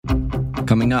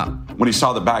Coming up. When he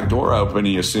saw the back door open,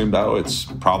 he assumed, oh, it's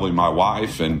probably my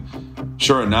wife. And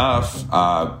sure enough,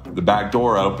 the back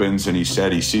door opens and he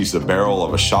said he sees the barrel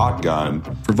of a shotgun.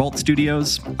 For Vault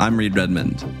Studios, I'm Reed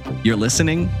Redmond. You're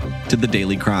listening to The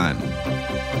Daily Crime.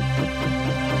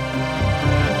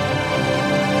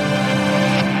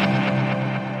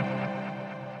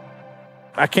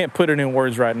 I can't put it in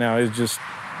words right now. It's just,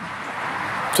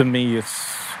 to me,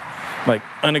 it's like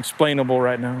unexplainable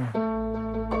right now.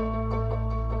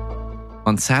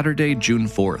 On Saturday, June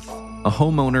 4th, a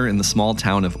homeowner in the small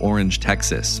town of Orange,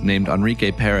 Texas, named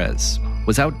Enrique Perez,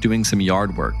 was out doing some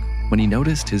yard work when he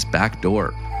noticed his back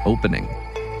door opening.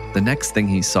 The next thing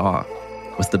he saw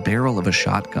was the barrel of a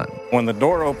shotgun. When the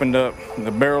door opened up,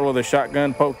 the barrel of the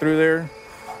shotgun poked through there.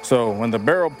 So when the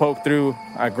barrel poked through,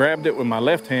 I grabbed it with my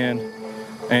left hand,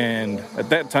 and at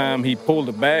that time, he pulled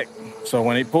it back. So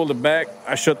when he pulled it back,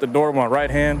 I shut the door with my right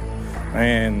hand.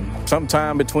 And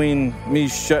sometime between me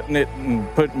shutting it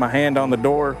and putting my hand on the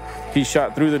door, he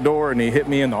shot through the door and he hit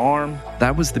me in the arm.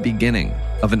 That was the beginning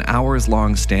of an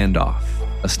hours-long standoff.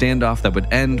 A standoff that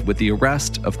would end with the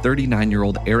arrest of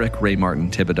 39-year-old Eric Ray Martin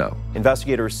Thibodeau.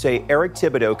 Investigators say Eric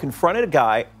Thibodeau confronted a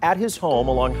guy at his home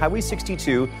along Highway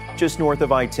 62, just north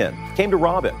of I-10. Came to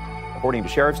rob him. According to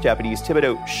sheriff's deputies,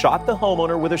 Thibodeau shot the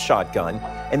homeowner with a shotgun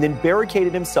and then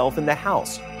barricaded himself in the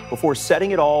house before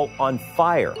setting it all on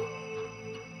fire.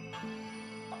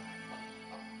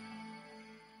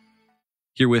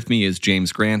 Here with me is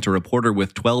James Grant, a reporter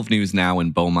with 12 News Now in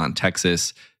Beaumont,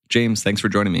 Texas. James, thanks for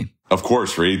joining me. Of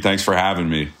course, Reed. Thanks for having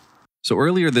me. So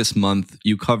earlier this month,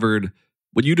 you covered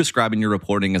what you describe in your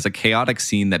reporting as a chaotic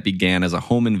scene that began as a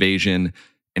home invasion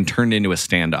and turned into a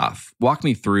standoff. Walk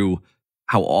me through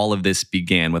how all of this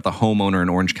began with a homeowner in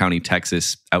Orange County,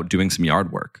 Texas, out doing some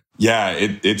yard work. Yeah,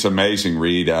 it's amazing,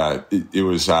 Reed. It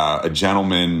was a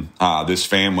gentleman, this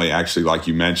family, actually, like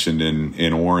you mentioned,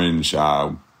 in Orange,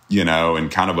 and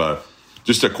kind of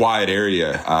just a quiet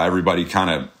area. Everybody kind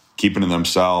of keeping to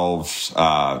themselves,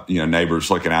 neighbors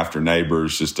looking after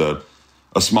neighbors, just a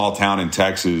small town in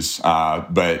Texas.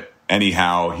 But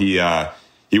anyhow,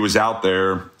 he was out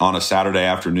there on a Saturday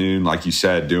afternoon, like you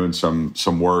said, doing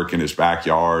some work in his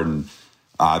backyard. And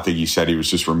I think he said he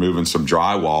was just removing some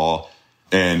drywall.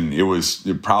 And it was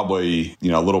probably,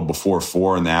 a little before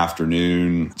 4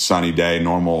 p.m, sunny day,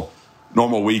 normal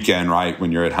weekend, right?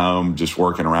 When you're at home, just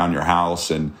working around your house.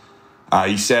 And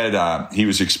he said he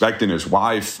was expecting his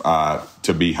wife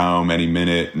to be home any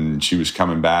minute. And she was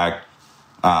coming back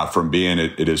from being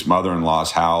at his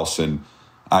mother-in-law's house. And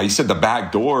he said the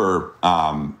back door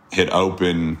had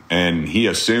opened, and he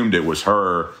assumed it was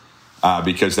her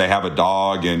because they have a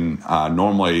dog, and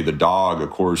normally the dog, of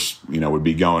course, would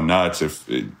be going nuts if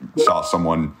it saw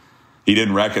someone he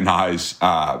didn't recognize.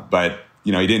 But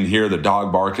he didn't hear the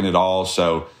dog barking at all.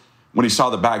 So when he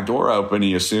saw the back door open,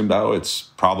 he assumed, oh, it's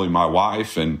probably my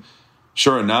wife. And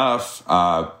sure enough,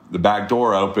 the back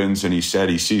door opens, and he said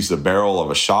he sees the barrel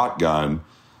of a shotgun,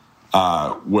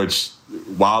 which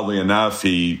wildly enough,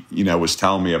 he, was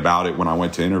telling me about it when I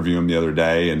went to interview him the other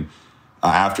day and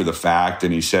after the fact.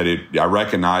 And he said, I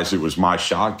recognized it was my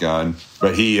shotgun,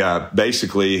 but he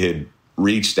basically had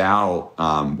reached out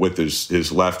with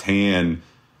his left hand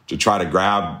to try to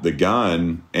grab the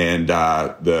gun. And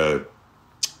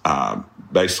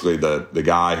basically the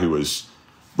guy who was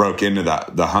broke into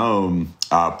the home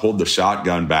pulled the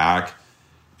shotgun back,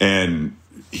 and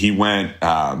he went,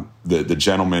 the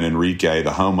gentleman, Enrique,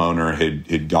 the homeowner,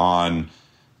 had gone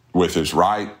with his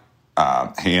right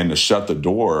hand to shut the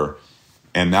door.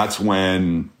 And that's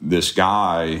when this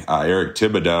guy, Eric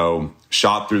Thibodeau,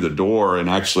 shot through the door. And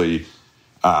actually,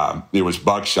 it was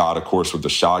buckshot, of course, with the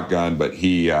shotgun, but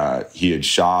he had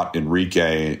shot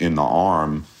Enrique in the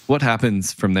arm. What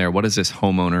happens from there? What does this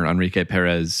homeowner, Enrique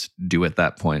Perez, do at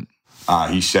that point?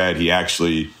 He said he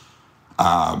actually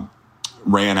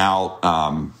ran out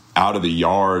of the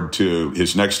yard to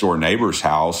his next door neighbor's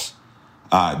house.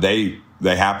 They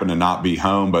happen to not be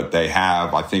home, but they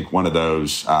have, I think, one of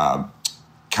those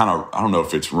kind of, I don't know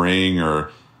if it's Ring or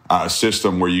a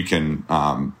system where you can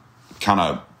kind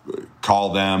of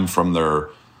call them from their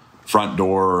front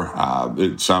door.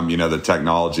 The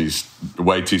technology's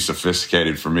way too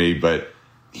sophisticated for me, but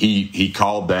he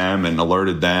called them and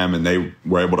alerted them, and they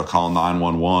were able to call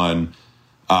 911.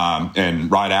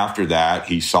 And right after that,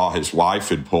 he saw his wife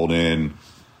had pulled in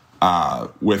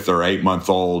with their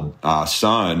 8-month-old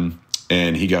son,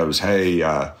 and he goes,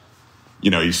 hey,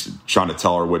 he's trying to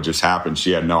tell her what just happened.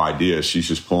 She had no idea. She's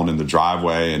just pulling in the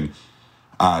driveway,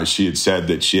 and she had said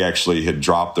that she actually had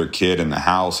dropped their kid in the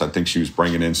house. I think she was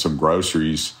bringing in some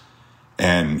groceries,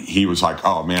 and he was like,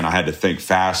 oh, man, I had to think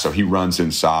fast. So he runs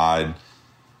inside,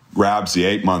 grabs the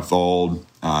 8-month-old,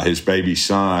 his baby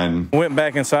son. Went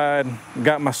back inside,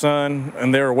 got my son,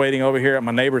 and they were waiting over here at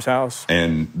my neighbor's house.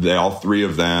 And all three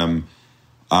of them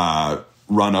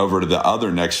run over to the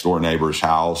other next door neighbor's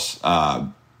house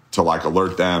to like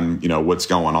alert them, what's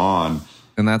going on.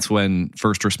 And that's when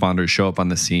first responders show up on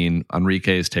the scene.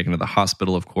 Enrique is taken to the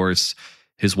hospital, of course.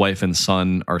 His wife and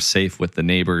son are safe with the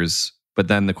neighbors. But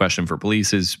then the question for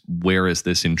police is, where is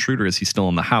this intruder? Is he still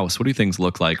in the house? What do things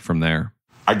look like from there?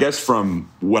 I guess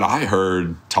from what I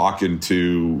heard talking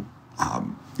to,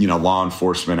 law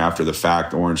enforcement after the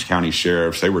fact, Orange County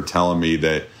sheriffs, they were telling me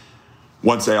that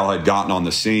once they all had gotten on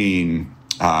the scene,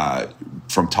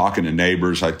 from talking to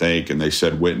neighbors, I think, and they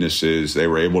said witnesses, they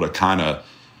were able to kind of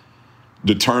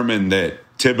determine that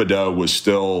Thibodeau was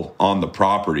still on the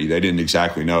property. They didn't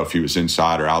exactly know if he was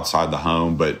inside or outside the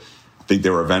home, but I think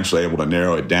they were eventually able to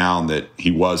narrow it down that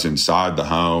he was inside the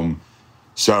home.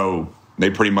 So they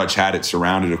pretty much had it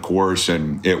surrounded, of course.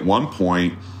 And at one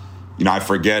point, I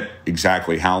forget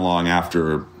exactly how long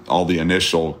after all the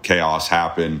initial chaos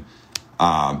happened,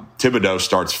 Thibodeau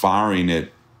starts firing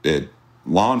at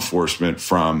law enforcement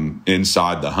from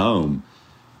inside the home.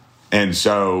 And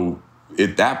so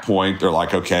at that point, they're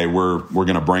like, okay, we're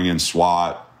going to bring in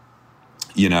SWAT.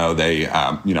 They,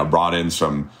 brought in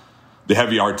the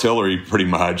heavy artillery pretty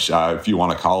much, if you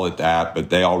want to call it that, but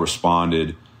they all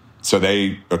responded. So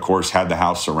they, of course, had the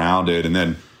house surrounded. And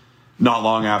then not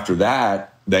long after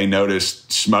that, they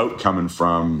noticed smoke coming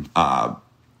from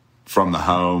the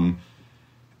home.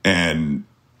 And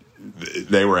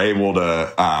they were able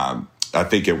to, I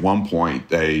think at one point,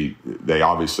 they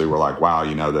obviously were like, wow,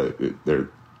 it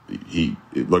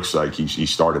looks like he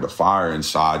started a fire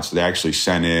inside. So they actually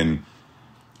sent in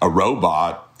a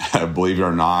robot, believe it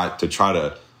or not, to try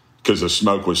to, because the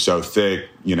smoke was so thick,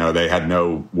 they had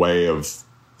no way of,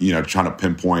 trying to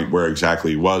pinpoint where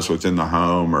exactly he was within the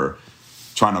home or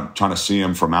trying to see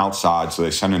him from outside. So they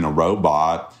sent in a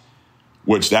robot,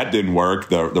 which that didn't work.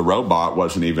 The robot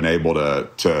wasn't even able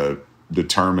to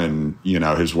determine,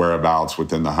 his whereabouts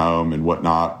within the home and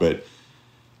whatnot. But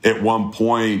at one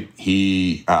point,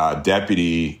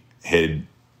 deputy had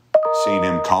seen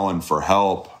him calling for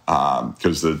help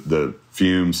because the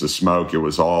fumes, the smoke, it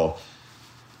was all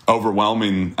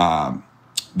overwhelming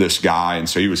this guy. And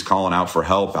so he was calling out for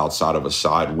help outside of a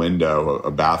side window,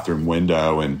 a bathroom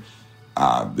window. And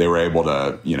they were able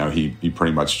to, he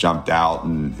pretty much jumped out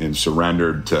and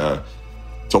surrendered to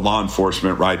law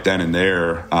enforcement right then and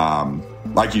there.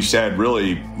 Like you said,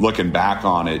 really looking back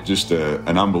on it, just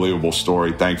an unbelievable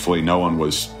story. Thankfully, no one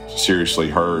was seriously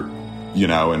hurt,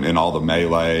 in all the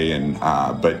melee.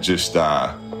 But just,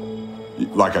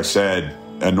 like I said,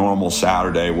 a normal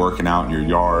Saturday working out in your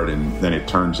yard, and then it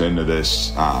turns into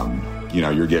this,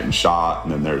 you're getting shot.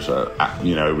 And then there's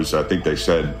it was, I think they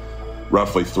said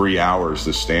roughly 3 hours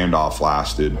the standoff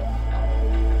lasted.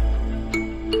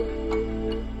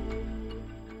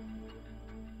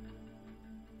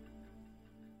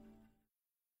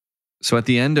 So at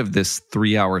the end of this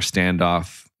 3-hour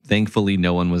standoff, thankfully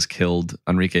no one was killed.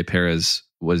 Enrique Perez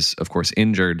was, of course,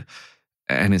 injured,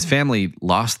 and his family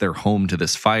lost their home to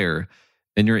this fire.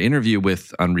 In your interview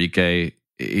with Enrique,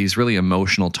 he's really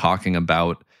emotional talking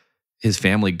about his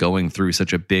family going through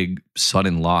such a big,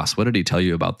 sudden loss. What did he tell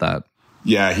you about that?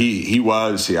 Yeah, he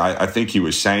was. I think he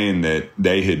was saying that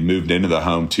they had moved into the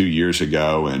home 2 years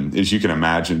ago. And as you can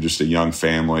imagine, just a young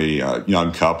family, a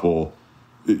young couple.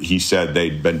 He said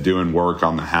they'd been doing work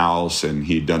on the house, and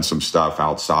he'd done some stuff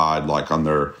outside, like on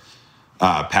their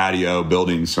patio,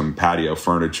 building some patio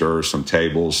furniture, some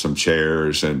tables, some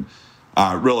chairs, and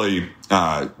really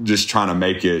just trying to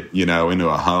make it, into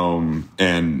a home.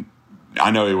 And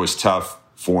I know it was tough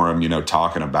for him,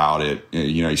 talking about it.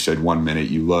 He said 1 minute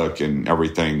you look and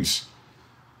everything's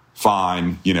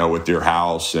fine, with your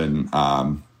house. And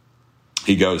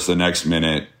he goes the next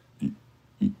minute,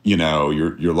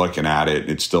 you're looking at it.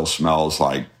 It still smells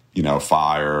like,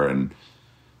 fire and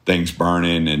things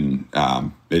burning.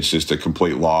 And it's just a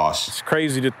complete loss. It's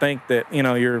crazy to think that,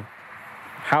 your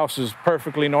house is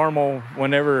perfectly normal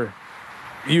whenever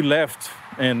you left,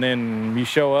 and then you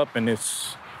show up and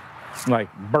it's like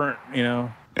burnt,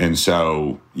 And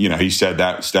so, he said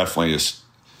that's definitely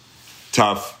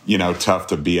tough, tough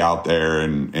to be out there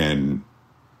and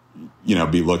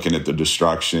be looking at the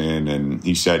destruction. And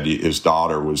he said his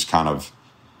daughter was kind of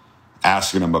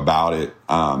asking him about it,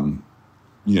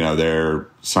 there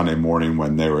Sunday morning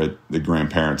when they were at the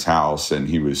grandparents' house, and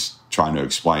he was trying to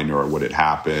explain to her what had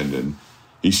happened. And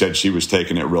he said she was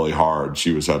taking it really hard.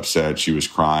 She was upset. She was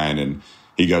crying. And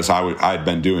he goes, I had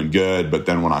been doing good, but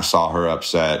then when I saw her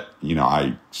upset,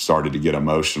 I started to get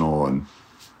emotional. And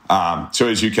So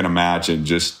as you can imagine,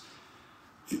 just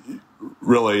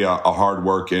really a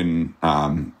hardworking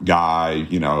guy,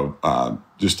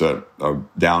 just a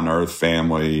down-to-earth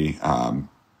family, and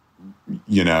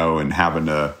having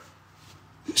to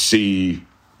see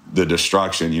the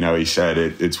destruction. He said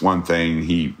it's one thing.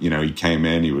 He came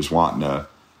in, he was wanting to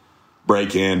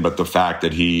break in, but the fact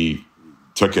that he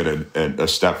took it a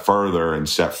step further and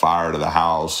set fire to the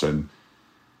house, and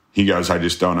he goes, I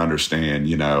just don't understand,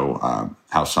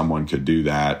 how someone could do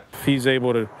that. If he's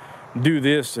able to do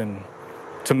this, and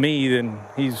to me, then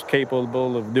he's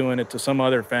capable of doing it to some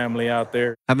other family out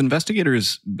there. Have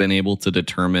investigators been able to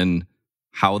determine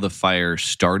how the fire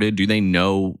started? Do they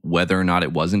know whether or not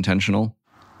it was intentional?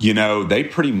 They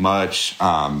pretty much,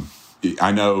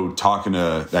 I know talking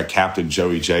to that Captain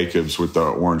Joey Jacobs with the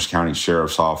Orange County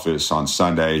Sheriff's Office on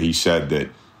Sunday, he said that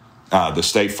the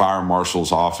State Fire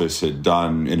Marshal's office had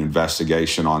done an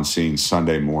investigation on scene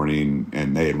Sunday morning,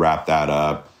 and they had wrapped that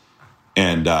up.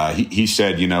 And he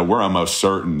said, we're almost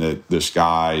certain that this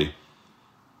guy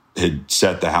had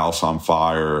set the house on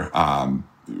fire.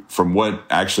 From what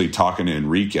actually talking to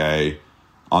Enrique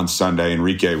on Sunday,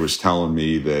 Enrique was telling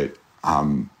me that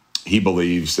he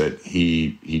believes that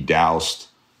he doused,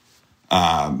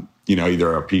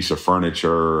 either a piece of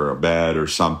furniture or a bed or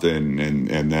something,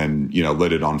 and then,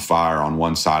 lit it on fire on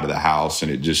one side of the house, and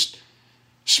it just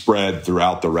spread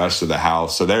throughout the rest of the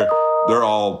house. So they're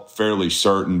all fairly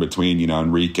certain between,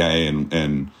 Enrique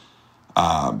and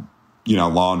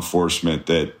law enforcement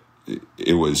that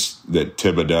it was that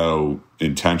Thibodeau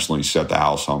intentionally set the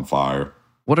house on fire.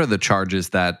 What are the charges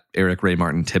that Eric Ray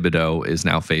Martin Thibodeau is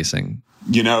now facing?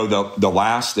 The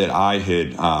last that I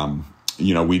had,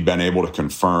 we'd been able to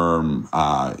confirm,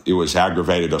 it was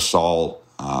aggravated assault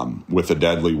with a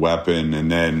deadly weapon,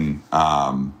 and then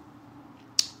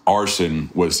arson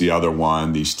was the other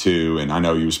one, these two. And I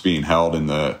know he was being held in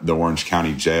the Orange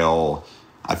County Jail.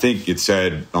 I think it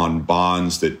said on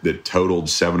bonds that totaled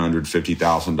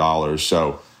 $750,000.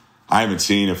 So I haven't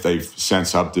seen if they've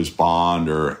since upped this bond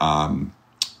or,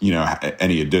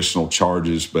 any additional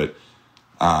charges. But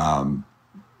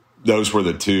those were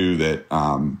the two that,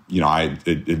 I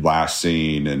had last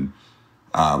seen. And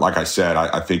like I said,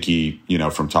 I think he,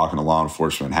 from talking to law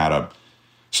enforcement, had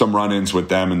some run-ins with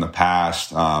them in the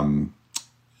past. And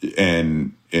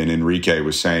Enrique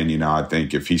was saying, I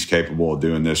think if he's capable of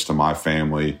doing this to my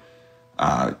family,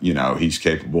 he's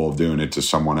capable of doing it to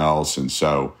someone else. And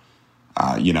so,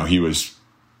 he was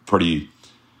pretty,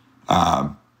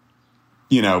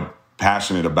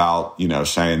 passionate about,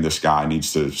 saying this guy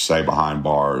needs to stay behind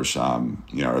bars, or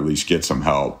at least get some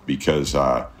help because,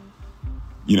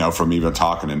 from even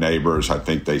talking to neighbors, I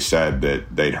think they said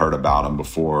that they'd heard about him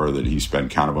before, that he's been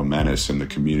kind of a menace in the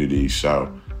community.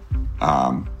 So,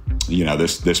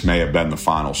 this may have been the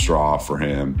final straw for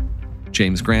him.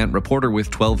 James Grant, reporter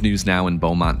with 12 News Now in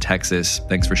Beaumont, Texas.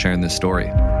 Thanks for sharing this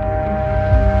story.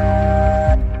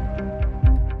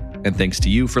 And thanks to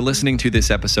you for listening to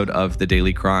this episode of The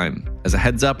Daily Crime. As a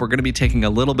heads up, we're going to be taking a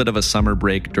little bit of a summer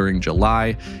break during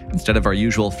July. Instead of our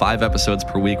usual 5 episodes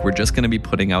per week, we're just going to be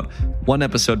putting out 1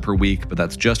 episode per week, but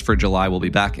that's just for July. We'll be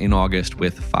back in August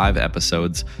with 5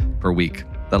 episodes per week.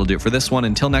 That'll do it for this one.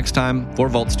 Until next time, for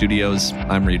Vault Studios,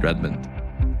 I'm Reed Redmond.